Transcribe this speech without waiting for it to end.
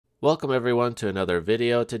Welcome everyone to another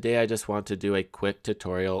video. Today I just want to do a quick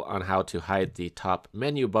tutorial on how to hide the top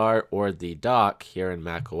menu bar or the dock here in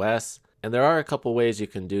macOS. And there are a couple ways you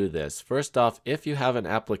can do this. First off, if you have an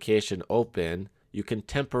application open, you can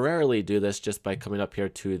temporarily do this just by coming up here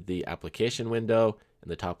to the application window. In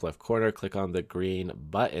the top left corner, click on the green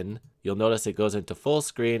button. You'll notice it goes into full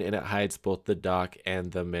screen and it hides both the dock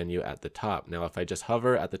and the menu at the top. Now if I just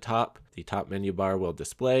hover at the top menu bar will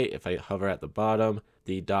display. If I hover at the bottom,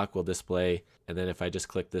 the dock will display. And then if I just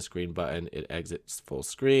click this green button, it exits full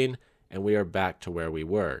screen and we are back to where we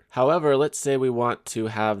were. However, let's say we want to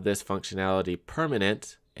have this functionality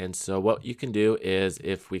permanent. And so what you can do is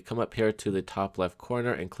if we come up here to the top left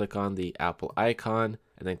corner and click on the Apple icon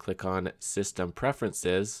and then click on System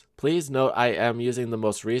Preferences. Please note I am using the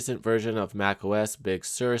most recent version of macOS Big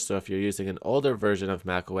Sur, so if you're using an older version of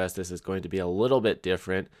macOS, this is going to be a little bit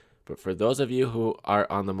different. But for those of you who are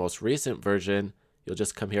on the most recent version, you'll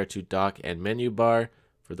just come here to Dock and Menu Bar.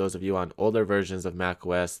 For those of you on older versions of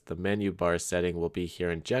macOS, the menu bar setting will be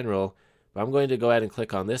here in general. But I'm going to go ahead and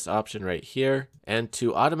click on this option right here. And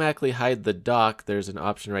to automatically hide the dock, there's an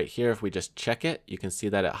option right here. If we just check it, you can see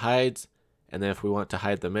that it hides. And then if we want to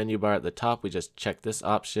hide the menu bar at the top, we just check this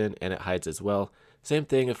option and it hides as well. Same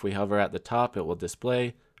thing, if we hover at the top, it will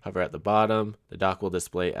display. Hover at the bottom, the dock will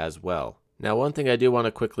display as well. Now, one thing I do want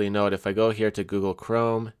to quickly note, if I go here to Google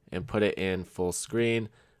Chrome and put it in full screen,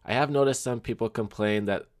 I have noticed some people complain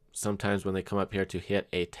that sometimes when they come up here to hit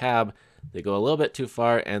a tab, they go a little bit too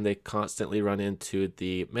far and they constantly run into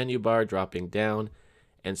the menu bar dropping down.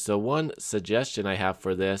 And so one suggestion I have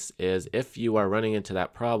for this is if you are running into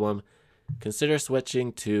that problem, consider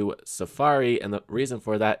switching to Safari, and the reason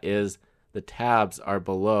for that is the tabs are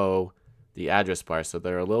below the address bar, so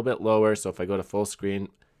they're a little bit lower. So if I go to full screen,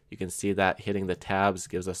 you can see that hitting the tabs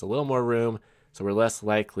gives us a little more room, so we're less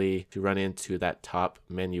likely to run into that top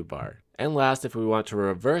menu bar. And last, if we want to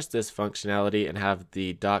reverse this functionality and have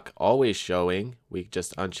the dock always showing, we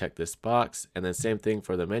just uncheck this box, and then same thing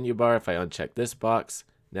for the menu bar. If I uncheck this box,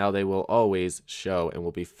 now they will always show and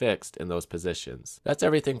will be fixed in those positions. That's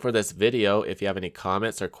everything for this video. If you have any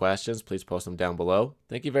comments or questions, please post them down below.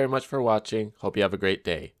 Thank you very much for watching. Hope you have a great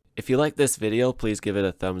day. If you like this video, please give it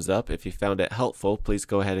a thumbs up. If you found it helpful, please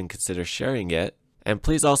go ahead and consider sharing it. And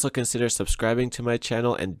please also consider subscribing to my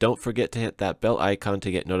channel, and don't forget to hit that bell icon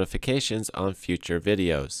to get notifications on future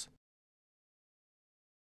videos.